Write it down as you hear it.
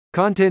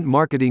Content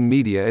Marketing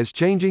Media is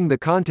changing the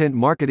content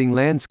marketing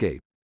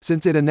landscape,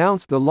 since it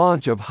announced the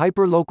launch of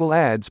hyperlocal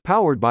ads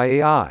powered by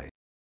AI.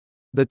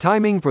 The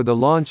timing for the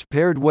launch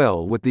paired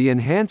well with the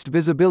enhanced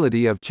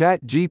visibility of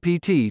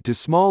ChatGPT to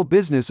small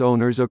business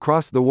owners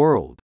across the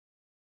world.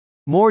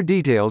 More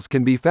details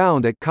can be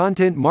found at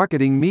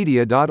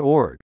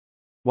contentmarketingmedia.org.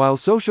 While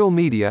social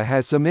media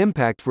has some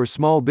impact for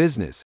small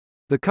business,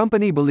 the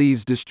company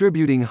believes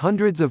distributing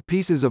hundreds of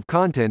pieces of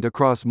content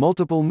across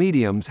multiple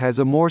mediums has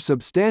a more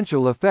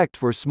substantial effect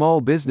for small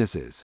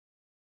businesses.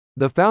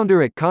 The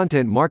founder at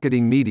Content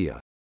Marketing Media,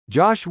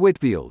 Josh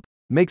Whitfield,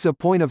 makes a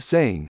point of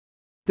saying,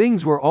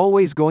 "Things were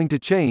always going to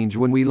change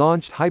when we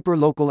launched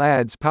hyperlocal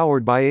ads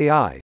powered by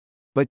AI,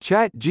 but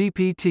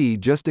ChatGPT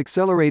just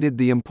accelerated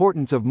the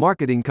importance of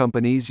marketing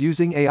companies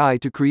using AI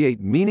to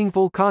create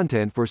meaningful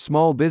content for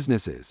small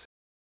businesses."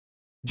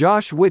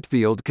 Josh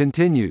Whitfield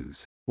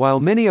continues,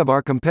 "While many of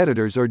our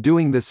competitors are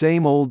doing the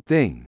same old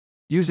thing,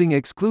 using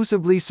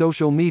exclusively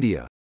social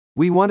media,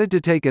 we wanted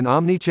to take an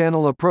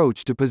omnichannel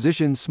approach to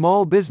position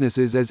small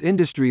businesses as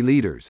industry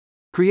leaders,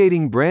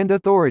 creating brand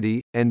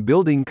authority, and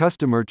building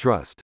customer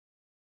trust.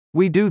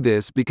 We do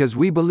this because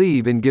we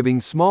believe in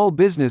giving small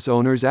business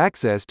owners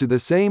access to the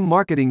same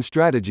marketing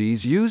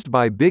strategies used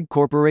by big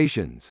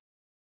corporations.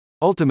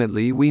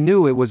 Ultimately, we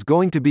knew it was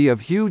going to be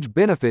of huge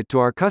benefit to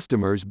our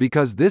customers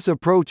because this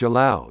approach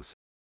allows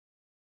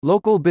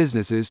local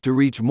businesses to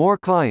reach more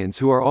clients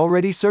who are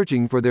already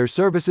searching for their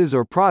services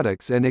or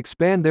products and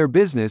expand their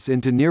business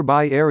into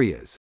nearby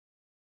areas.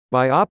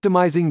 By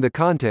optimizing the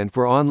content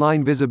for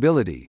online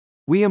visibility,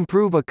 we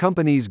improve a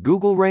company's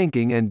Google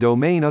ranking and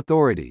domain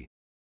authority.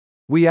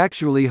 We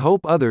actually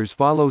hope others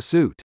follow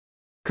suit.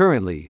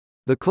 Currently,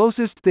 the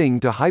closest thing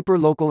to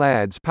hyperlocal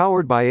ads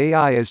powered by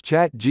AI is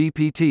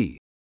ChatGPT,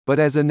 but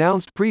as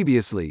announced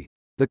previously,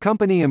 the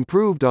company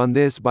improved on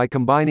this by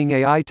combining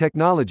AI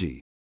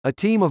technology, a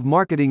team of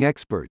marketing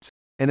experts,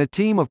 and a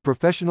team of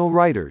professional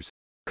writers.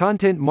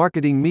 Content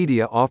Marketing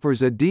Media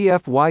offers a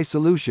DIY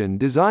solution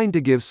designed to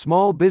give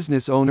small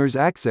business owners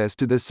access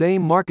to the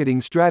same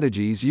marketing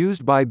strategies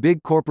used by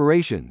big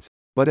corporations,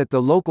 but at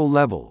the local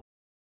level.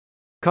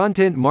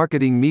 Content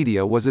Marketing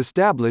Media was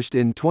established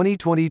in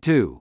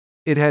 2022.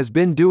 It has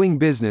been doing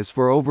business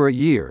for over a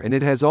year and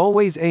it has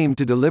always aimed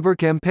to deliver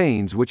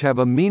campaigns which have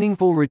a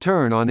meaningful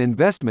return on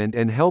investment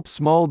and help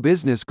small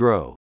business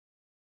grow.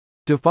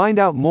 To find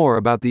out more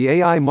about the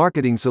AI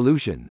marketing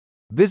solution,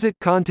 visit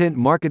Content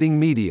Marketing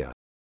Media,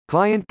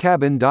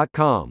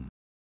 clientcabin.com.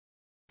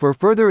 For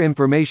further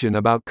information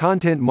about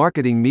Content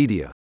Marketing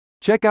Media,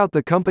 check out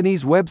the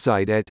company's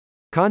website at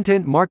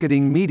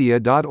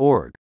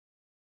contentmarketingmedia.org.